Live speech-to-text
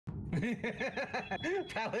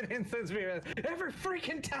Paladin sends me every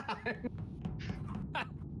freaking time.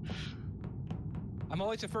 I'm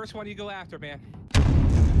always the first one you go after, man.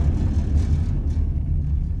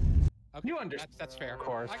 Okay, You understand? That's fair. Of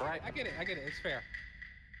course, right? I get it. It's fair.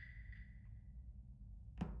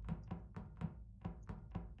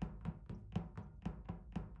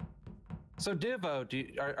 So Divo,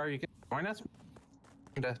 are you going to join us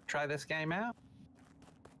to try this game out?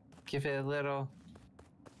 Give it a little.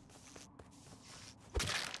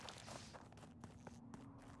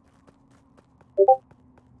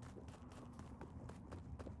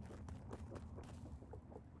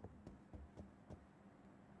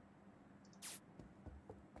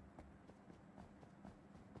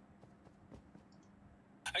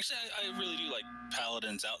 Actually, I really do like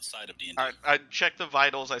paladins outside of D&D. Alright, I checked the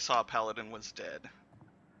vitals. I saw a paladin was dead.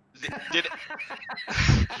 Did it?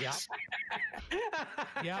 Yep.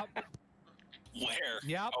 Yep. Where?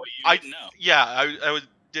 Yep. Oh, you I didn't know. Yeah, I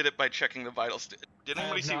did it by checking the vitals. Did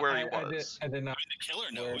anybody see where he was? I did not. I mean, the killer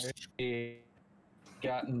Where knows. he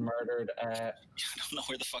gotten murdered at. I don't know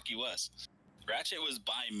where the fuck he was. Ratchet was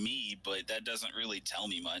by me, but that doesn't really tell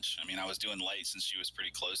me much. I mean, I was doing light since she was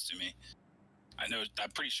pretty close to me. I'm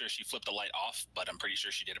pretty sure she flipped the light off, but I'm pretty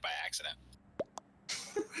sure she did it by accident.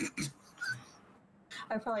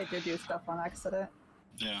 I probably did do stuff on accident.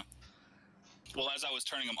 Yeah. Well, as I was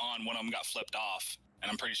turning them on, one of them got flipped off, and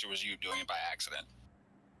I'm pretty sure it was you doing it by accident.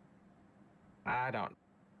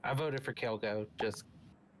 I voted for Kilgo. Just.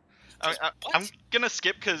 I'm gonna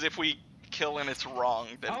skip because if we kill and it's wrong,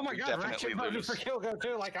 then Oh my we God, definitely Ratchet voted lose. for Kilgo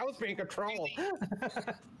too. Like I was being a troll.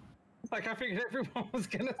 Like I figured everyone was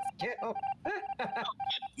gonna skip. How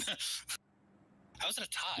is it a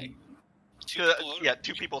tie? Yeah,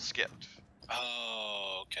 2 people skipped.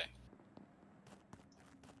 Oh, okay.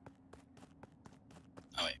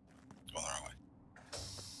 Oh wait, going the wrong way.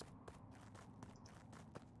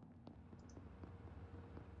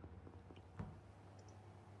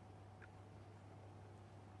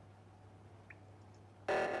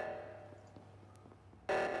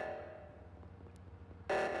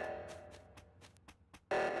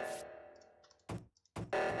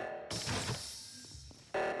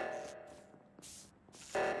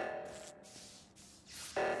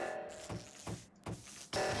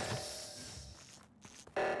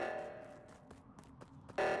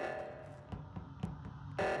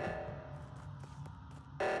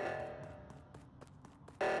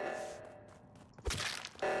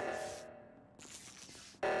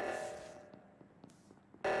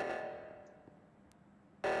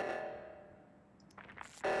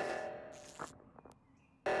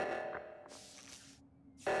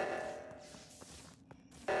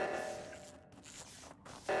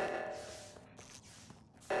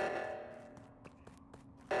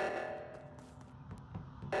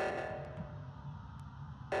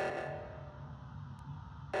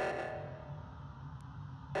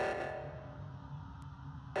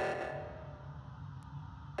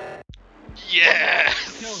 Yes!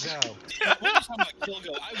 Kilgo. What are you talking about,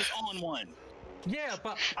 Kilgo? I was on one. Yeah,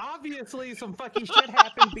 but obviously some fucking shit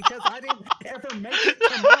happened because I didn't ever make it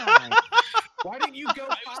to mine. Why didn't you go I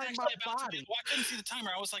was find my actually about to. body? Well, I couldn't see the timer.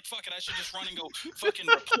 I was like, fuck it, I should just run and go fucking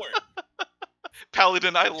report.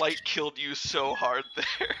 Paladin, I light killed you so hard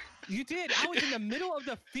there. You did. I was in the middle of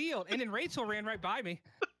the field, and then Rachel ran right by me.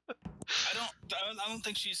 I don't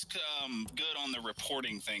think she's good on the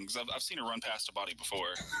reporting things. I've seen her run past a body before.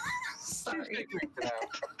 Sorry.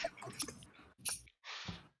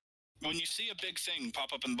 When you see a big thing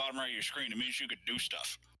pop up in the bottom right of your screen, it means you could do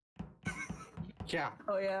stuff. Yeah.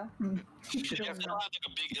 Oh yeah. You should It'll have like a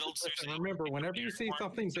big. It'll Listen, seriously. remember, whenever you see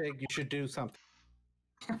something big, you should do something.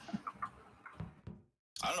 I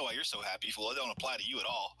don't know why you're so happy, Fool. It don't apply to you at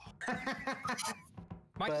all.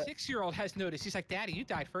 My But- 6-year-old has noticed. He's like, "Daddy, you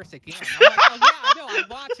died first again." I'm like, "Oh yeah, I know. I'm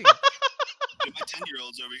watching." Dude, my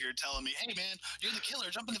 10-year-old's over here telling me, "Hey man, you're the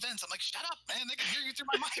killer. Jump in the vents." I'm like, "Shut up, man. They can hear you through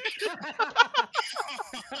my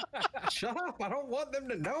mic." Shut up! I don't want them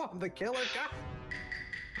to know I'm the killer guy.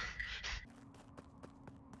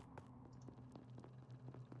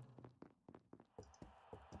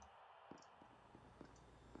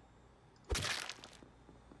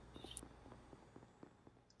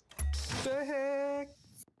 The heck?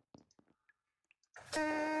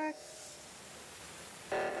 Heck?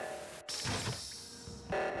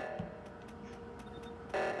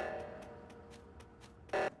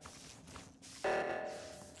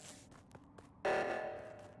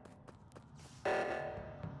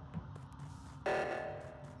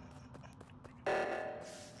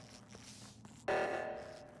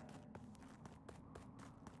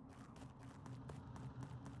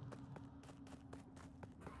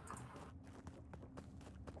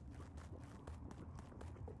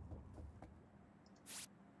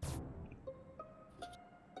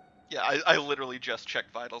 Yeah, I literally just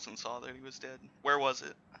checked vitals and saw that he was dead. Where was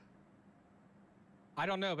it? I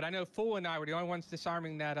don't know, but I know Foole and I were the only ones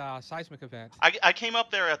disarming that seismic event. I came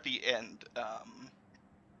up there at the end.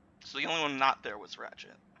 So the only one not there was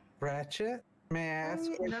Ratchet. Ratchet? Man,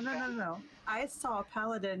 No. I saw a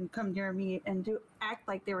paladin come near me and act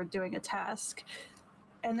like they were doing a task.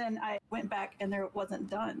 And then I went back and there wasn't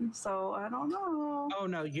done. So I don't know. Oh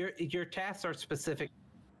no, your tasks are specific.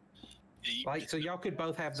 Like, so y'all could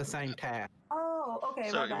both have the same task. Oh, okay.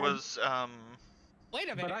 So my it bad. was Wait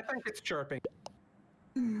a minute. But I think it's chirping.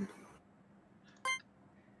 I'm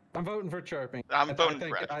voting for chirping. I'm voting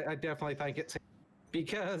for Ratchet. I definitely think it's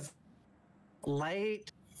because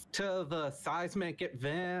late to the seismic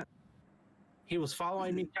event, he was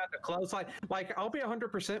following me kind of close. Like I'll be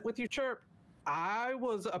 100% with you, Chirp. I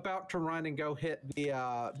was about to run and go hit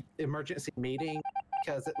the emergency meeting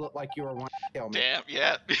because it looked like you were wanting to kill me. Damn,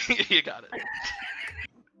 yeah, you got it.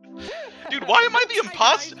 Dude, why am I the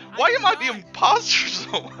imposter? Why am I the imposter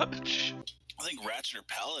so much? I think Ratchet or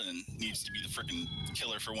Paladin needs to be the freaking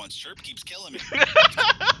killer for once. Chirp keeps killing me.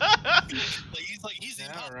 he's the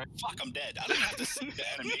imposter. Right. Fuck, I'm dead. I don't have to see the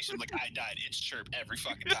animation like I died. It's Chirp every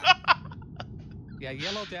fucking time. Yeah,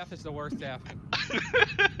 yellow death is the worst death.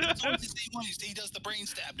 It's always the same one. He does the brain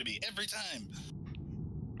stab to me every time.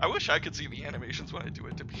 I wish I could see the animations when I do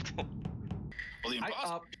it to people. Well, the I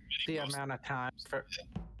imposter upped the amount of times for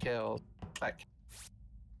kills. Like,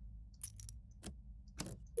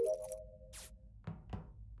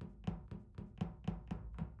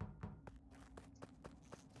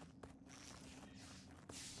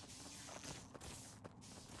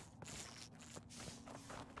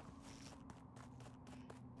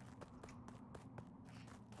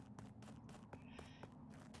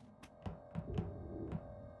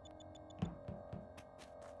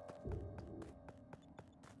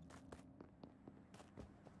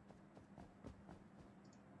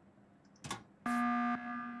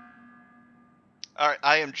 Alright,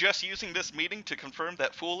 I am just using this meeting to confirm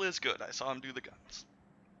that Foole is good. I saw him do the guns.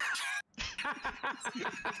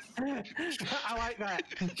 I like that.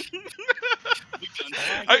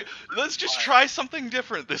 Let's just try something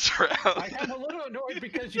different this round. I'm a little annoyed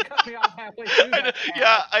because you cut me off halfway through that.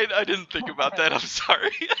 I didn't think about that. I'm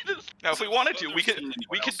sorry. Now, if we wanted to, we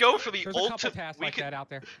could go for the There's a couple ultimate. tasks like that out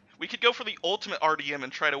there. We could go for the ultimate RDM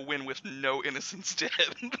and try to win with no innocents dead.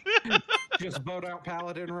 Just vote out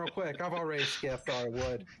Paladin real quick. I've already skipped, or I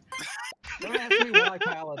would. Don't ask me why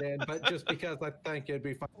Paladin, but just because I think it'd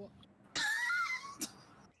be fun.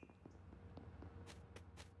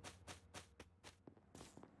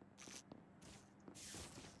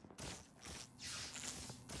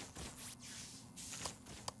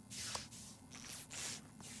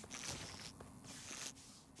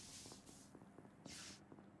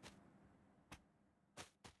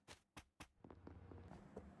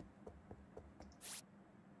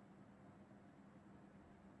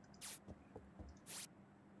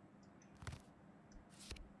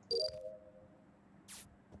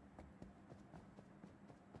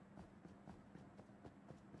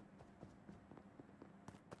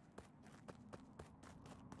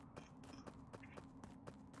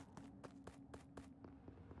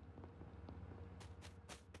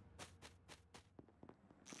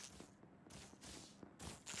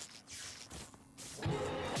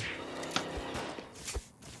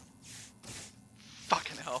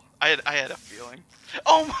 Fucking hell. I had a feeling.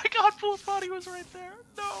 Oh my god, Foole's body was right there.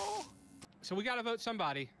 No. So we gotta vote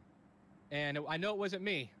somebody, and I know it wasn't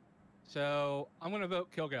me, so I'm gonna vote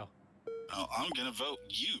Kilgo. Oh, I'm gonna vote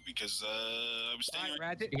you because I was standing right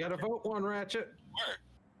Ratchet. You gotta vote one, Ratchet. where.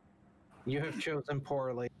 You have chosen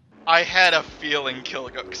poorly. I had a feeling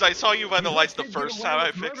Kilgo, because I saw you by the lights the first time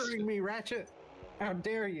I fixed. Murdering me, Ratchet. How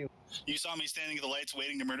dare you? You saw me standing at the lights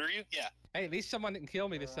waiting to murder you? Yeah. Hey, at least someone didn't kill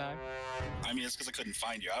me this time. I mean, it's because I couldn't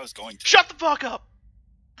find you. I was going to. Shut the fuck up!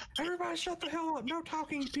 Everybody shut the hell up. No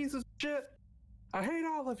talking, you pieces of shit. I hate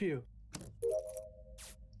all of you.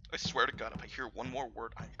 I swear to god, if I hear one more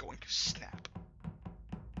word, I'm going to snap.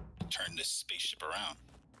 Turn this spaceship around.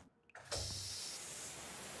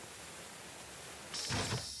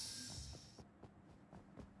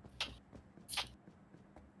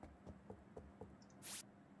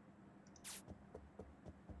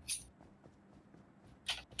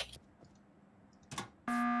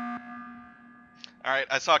 Alright,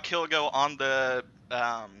 I saw Kilgo on the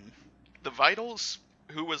vitals.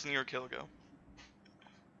 Who was near Kilgo?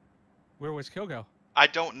 Where was Kilgo? I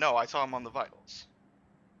don't know. I saw him on the vitals.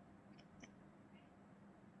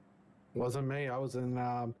 Wasn't me. I was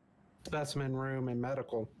in specimen room and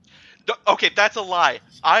medical. Okay, that's a lie.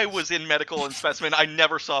 I was in medical and specimen. I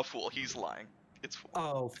never saw Foole. He's lying. It's Foole.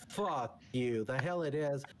 Oh, fuck you. The hell it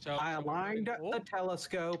is. So I aligned Foole? the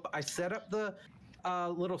telescope. I set up the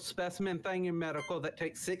little specimen thing in medical that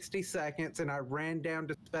takes 60 seconds, and I ran down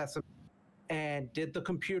to specimen and did the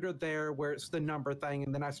computer there where it's the number thing,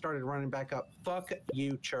 and then I started running back up. Fuck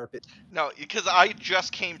you, Chirp. No, because I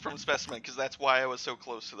just came from specimen, because that's why I was so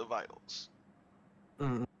close to the vitals.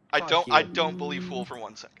 Mm, I fuck don't you. believe Foole for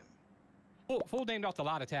 1 second. Foole named off a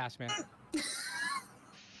lot of tasks, man. Yeah,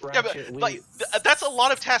 but Ratchet, like that's a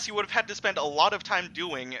lot of tasks he would have had to spend a lot of time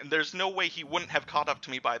doing, and there's no way he wouldn't have caught up to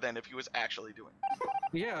me by then if he was actually doing it.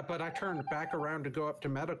 Yeah, but I turned back around to go up to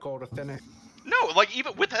medical to finish. No, like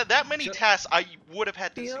even with that many tasks, I would have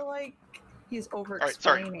had I to see. feel like he's over All right,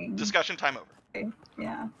 sorry. explaining. Discussion time over.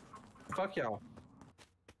 Yeah. Fuck y'all.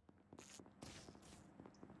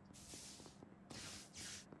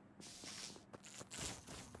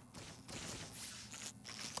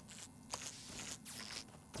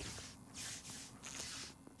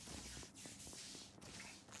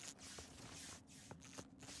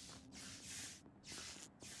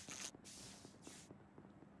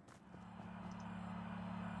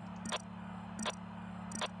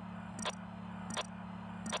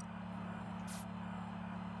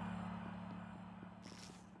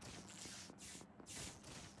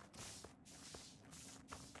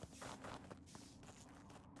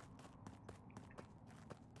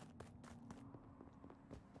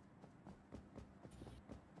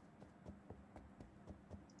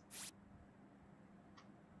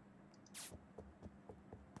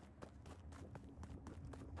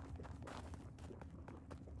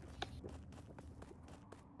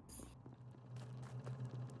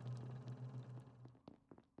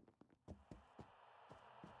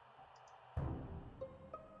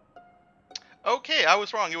 Okay, I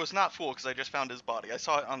was wrong. It was not Foole because I just found his body. I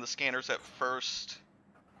saw it on the scanners at first.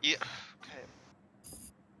 Yeah. Okay.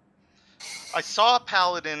 I saw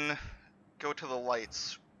Paladin go to the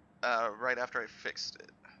lights right after I fixed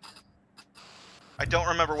it. I don't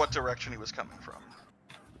remember what direction he was coming from.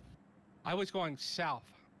 I was going south,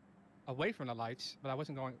 away from the lights, but I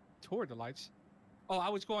wasn't going toward the lights. Oh,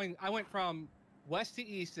 I went from west to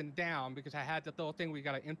east and down because I had the little thing where you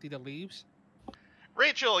gotta empty the leaves.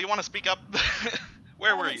 Rachel, you want to speak up?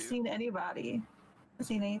 Where were I you? haven't seen anybody. I haven't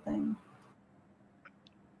seen anything.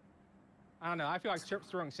 I don't know. I feel like Chirp's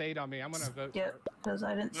throwing shade on me. I'm gonna vote. Yep, because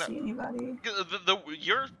I didn't No. see anybody.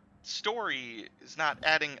 Your story is not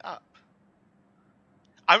adding up.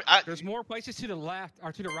 There's more places to the left,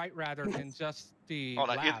 or to the right rather, than just the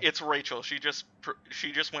Hold on, lab. it's Rachel. She just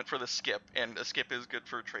went for the skip, and a skip is good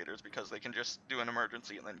for traders because they can just do an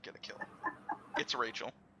emergency and then get a kill. It's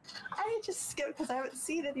Rachel. I just skipped because I haven't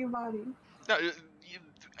seen anybody. No,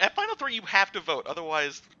 at Final 3 you have to vote,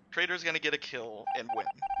 otherwise trader's gonna get a kill and win.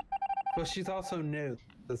 Well, she's also new.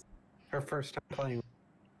 This is her first time playing.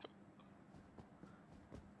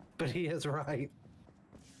 But he is right.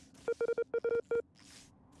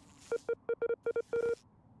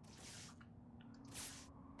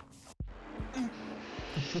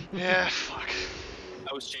 Yeah, fuck.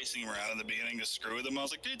 I was chasing him around in the beginning to screw with him. I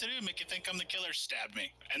was like, dude, make you think I'm the killer, stab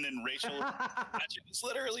me. And then Rachel was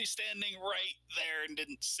literally standing right there and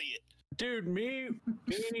didn't see it. Dude, me,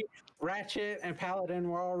 Ratchet, and Paladin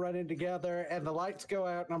were all running together, and the lights go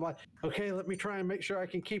out, and I'm like, okay, let me try and make sure I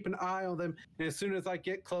can keep an eye on them. And as soon as I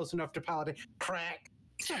get close enough to Paladin, crack.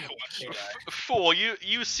 Watch you die. Fool,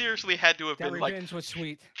 you seriously had to have That been like revenge was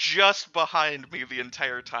sweet. just behind me the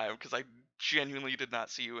entire time because I genuinely did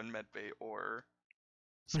not see you in medbay or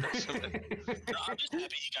specimen. No, I'm just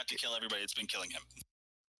happy he got to kill everybody that's been killing him.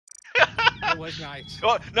 It was nice.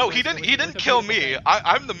 Oh, no, It he was- didn't. it He was didn't a kill beautiful me. thing.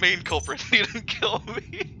 I'm the main culprit. He didn't kill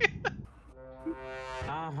me.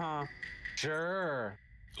 Uh-huh. Sure.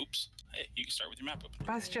 Oops. Hey, you can start with your map open.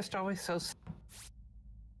 That's just always so...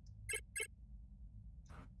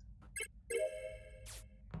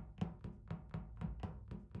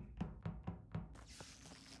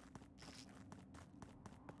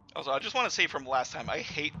 Also, I just want to say from last time, I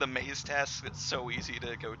hate the maze task. It's so easy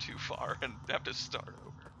to go too far and have to start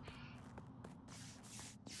over.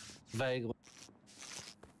 Vaguely.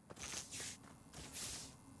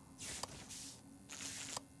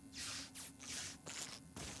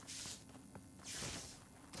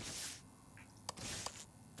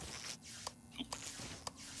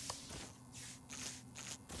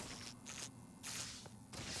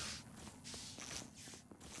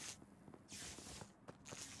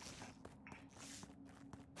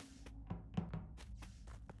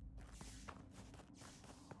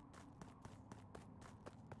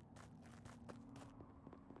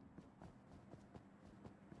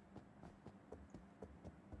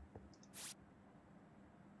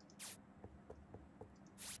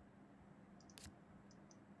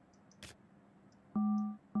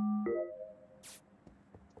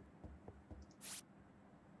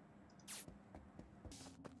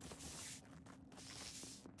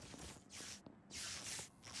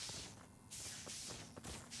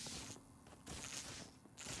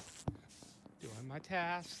 my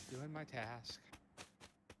task. Doing my task.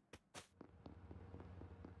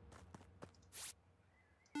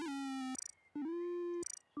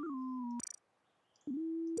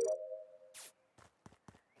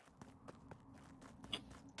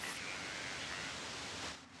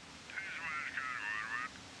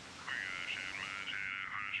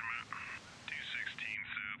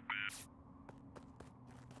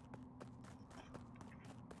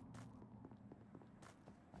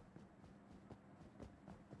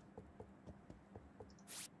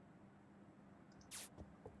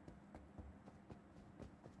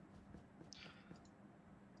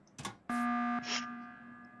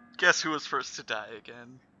 Guess who was first to die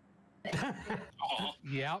again? Oh,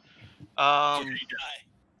 Yep. where did he die?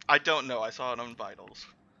 I don't know. I saw it on vitals.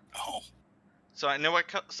 Oh, So I know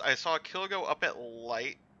I saw Kill go up at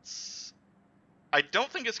lights. I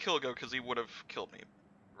don't think it's Kill go because he would have killed me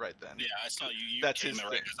right then. yeah, I saw you. You That's came his there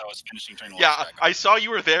right thing. because I was finishing turning the Yeah, lights back I saw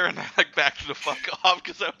you were there and I like backed the fuck off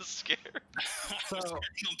because I was scared. on. I was So, turning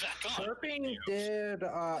them back on. Chirping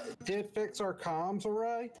did fix our comms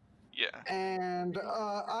array, Yeah. and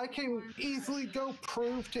I can easily go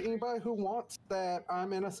prove to anybody who wants that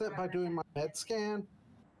I'm innocent by doing my med scan.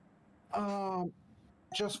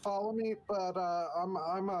 Just follow me, but I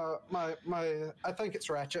think it's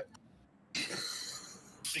Ratchet. I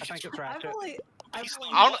think it's Ratchet.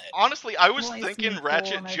 Honestly, I was only thinking seen Foole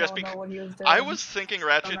Ratchet and I just don't because know what he was I doing. was thinking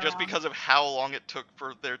Ratchet just around. because of how long it took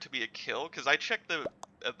for there to be a kill. Because I checked the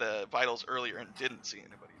vitals earlier and didn't see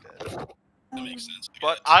anybody dead. That makes sense.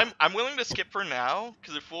 But I'm willing to skip for now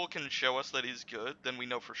because if Foole can show us that he's good, then we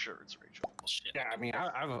know for sure it's Rachel. Well, shit. Yeah, I mean,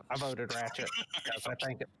 I voted Ratchet because I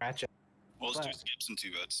think it's Ratchet. Well, let's do But- skips and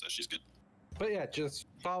 2 votes, so she's good. But yeah, just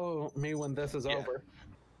follow me when this is Yeah. over.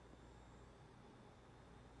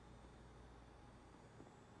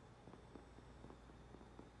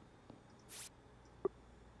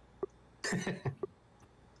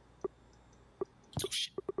 Oh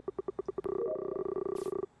shit.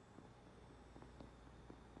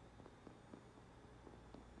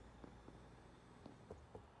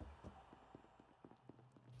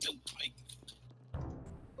 Oh,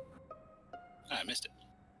 I missed it.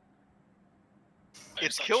 I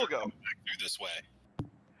It's just thought Kill sure Go. I'm back through this way.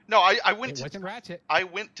 No, I It went to wasn't Ratchet. I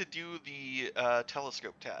went to do the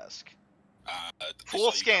telescope task. I Foole saw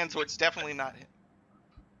you scan, got so it's definitely not him.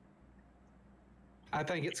 I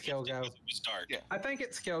think it's Kilgo. It was dark. Yeah. I think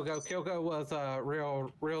it's Kilgo. Kilgo was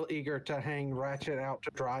real eager to hang Ratchet out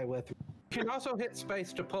to dry with. You can also hit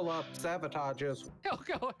space to pull up sabotages.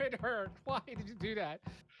 Go, it hurt. Why did you do that?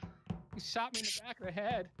 You shot me in the back of the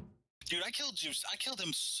head. Dude, I killed Juice. I killed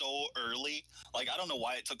him so early. Like, I don't know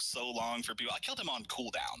why it took so long for people. I killed him on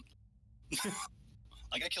cooldown.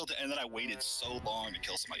 Like, I killed it, and then I waited so long to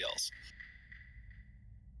kill somebody else.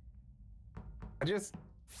 I just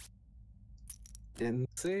didn't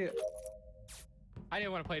see it. I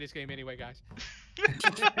didn't want to play this game anyway, guys.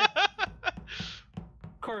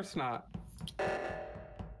 Of course not.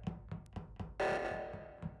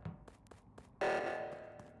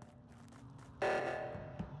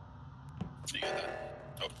 You got that.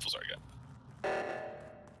 Oh, Foole's already got it.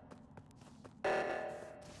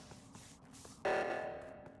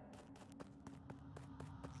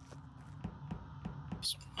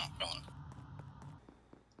 Oh, hold on.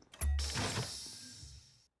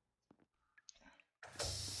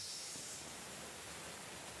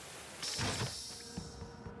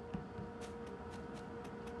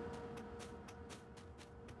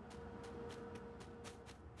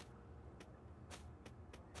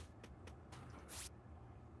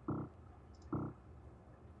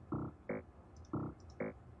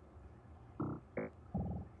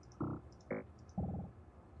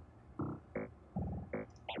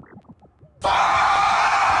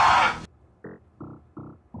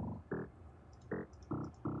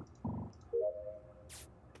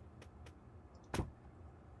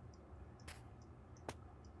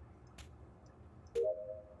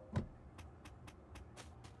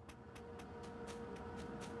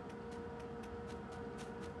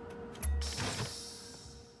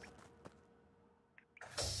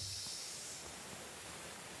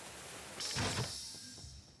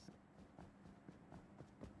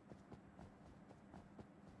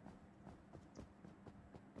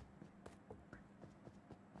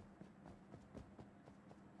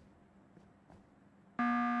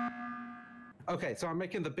 Okay, so I'm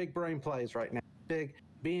making the big brain plays right now. Big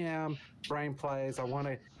BM brain plays. I want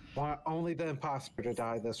only the imposter to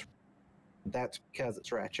die this. That's because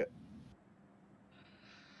it's Ratchet.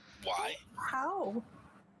 Why? How?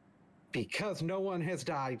 Because no one has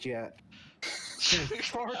died yet.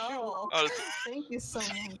 Far too long. Oh, thank you so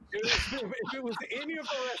much. If it was any of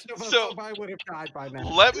the rest of us, So- somebody would have died by now.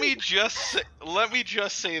 Let me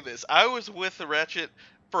just say this. I was with the Ratchet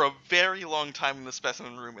for a very long time in the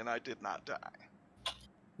specimen room, and I did not die.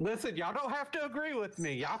 Listen, y'all don't have to agree with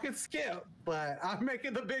me. Y'all can skip, but I'm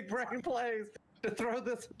making the big brain plays to throw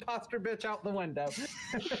this imposter bitch out the window.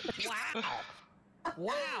 Wow.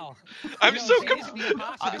 Wow. I'm No, so Jay's the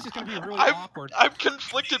imposter. This is gonna be really I'm- awkward. I'm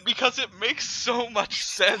conflicted because it makes so much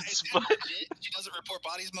sense, but She doesn't report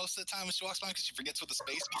bodies most of the time when she walks by because she forgets what the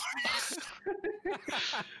space means.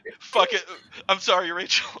 fuck it. I'm sorry,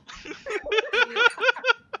 Rachel.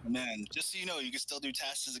 Man, just so you know, you can still do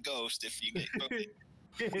tasks as a ghost if you get voted.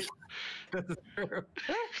 This is true.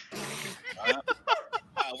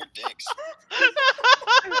 Wow, we're dicks.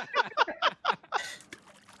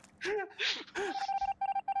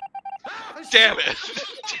 Damn it.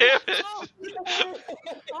 Damn it.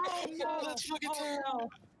 Oh no! That's fucking Oh,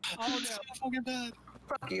 terrible. Oh no! So fucking bad.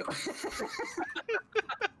 Fuck you.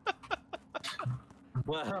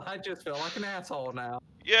 Well, I just feel like an asshole now.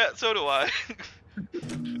 Yeah, so do I.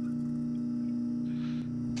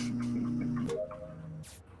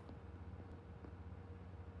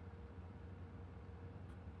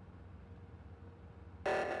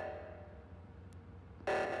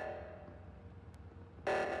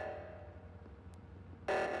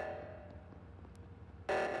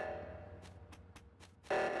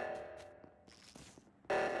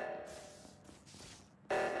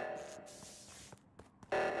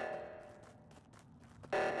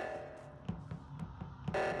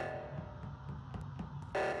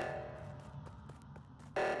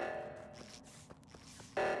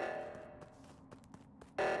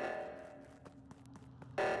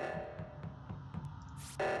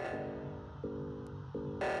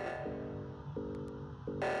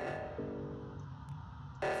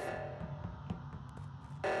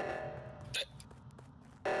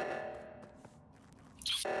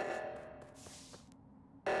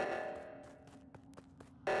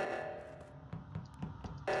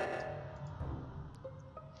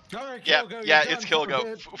 All right, Yeah, Kilgo, yeah, you're it's done for Kilgo.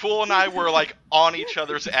 good. Fool and I were like on each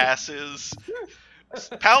other's asses.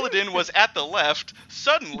 Paladin was at the left.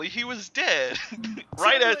 Suddenly he was dead.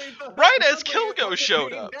 right as Kilgo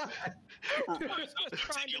showed up. I was just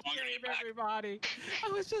trying to save everybody.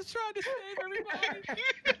 I was just trying to save everybody.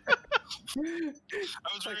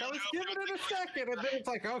 I was Like, I really was hoping giving it a second, and then it's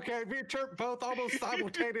like, okay, me and Chirp both almost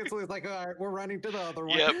simultaneously. It's like, all right, we're running to the other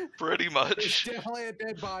one. Yep, pretty There's much. definitely a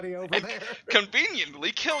dead body over And there.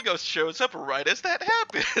 conveniently, Kilgo shows up right as that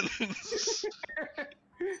happens.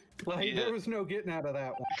 Like, Yeah. there was no getting out of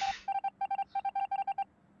that one.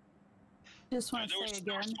 Just want there to were say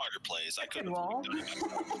smarter again. plays. I could Second wall.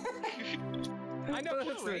 I know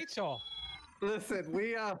Listen, Rachel. Listen,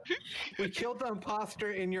 we killed the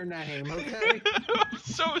imposter in your name, okay?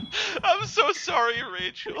 I'm so sorry,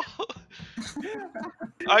 Rachel.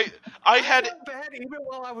 I had felt bad even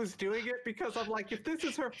while I was doing it because I'm like, if this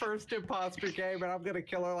is her first imposter game and I'm gonna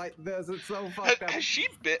kill her like this, it's so fucked up. has she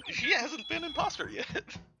been? She hasn't been imposter yet.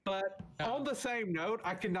 But on the same note,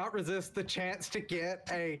 I cannot resist the chance to get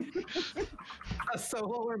a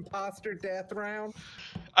solo imposter death round.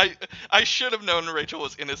 I should have known Rachel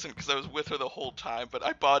was innocent because I was with her the whole time, but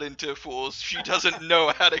I bought into Fools. She doesn't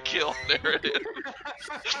know how to kill narrative.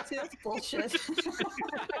 See, that's bullshit.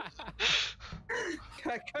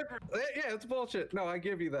 Yeah, it's bullshit. No, I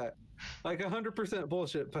give you that. Like 100%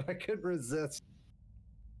 bullshit, but I couldn't resist.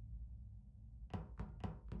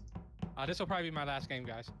 This will probably be my last game,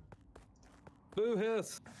 guys. Boo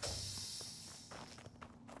hiss.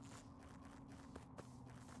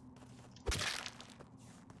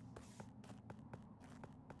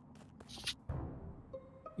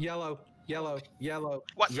 Yellow, yellow, yellow,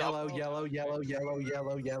 What? yellow, yellow, yellow, yellow,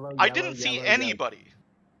 yellow, yellow. I didn't see yellow, anybody.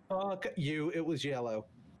 Yellow. Fuck you, it was yellow.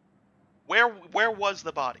 Where was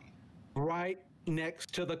the body? Right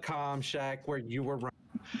next to the comm shack where you were running.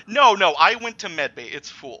 No, I went to medbay. It's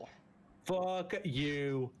Fool. Fuck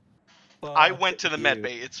you. I went to the you.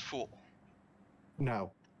 medbay. It's Fool.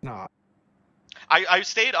 No, not. I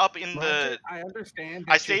stayed up in the. I understand.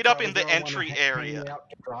 I stayed up in the entry area.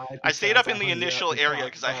 I stayed up in the initial area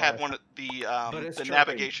because I had one of the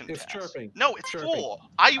navigation It's tasks. chirping. No, it's Chirping. Fool.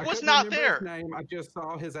 I was couldn't not remember his there. name. I just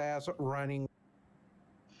saw his ass running.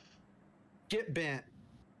 Get bent.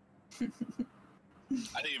 I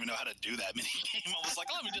didn't even know how to do that mini game. I was like,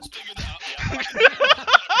 let me just figure that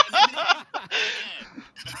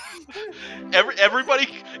out.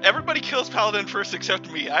 Everybody kills Paladin first except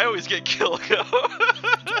me. I always get killed. All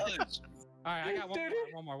right, I got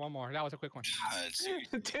one more. That was a quick one. God,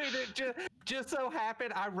 seriously. Dude, just so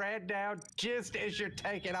happened I ran down just as you're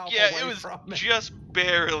taking off Yeah, away it was from me. just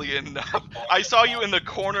barely enough. I saw you in the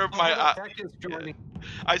corner of my eye.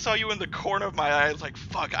 I saw you in the corner of my eye. I was like,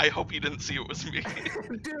 "Fuck! I hope you didn't see it was me."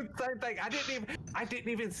 Dude, same thing. I didn't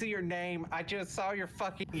even see your name. I just saw your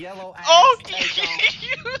fucking yellow ass. Oh, take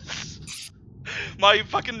off.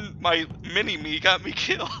 my mini me got me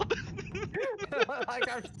killed. Like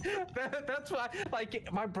that's why,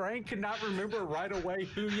 like, my brain could not remember right away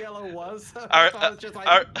who yellow was. So I was just like,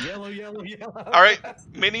 yellow. All right,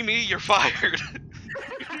 mini me, you're fired.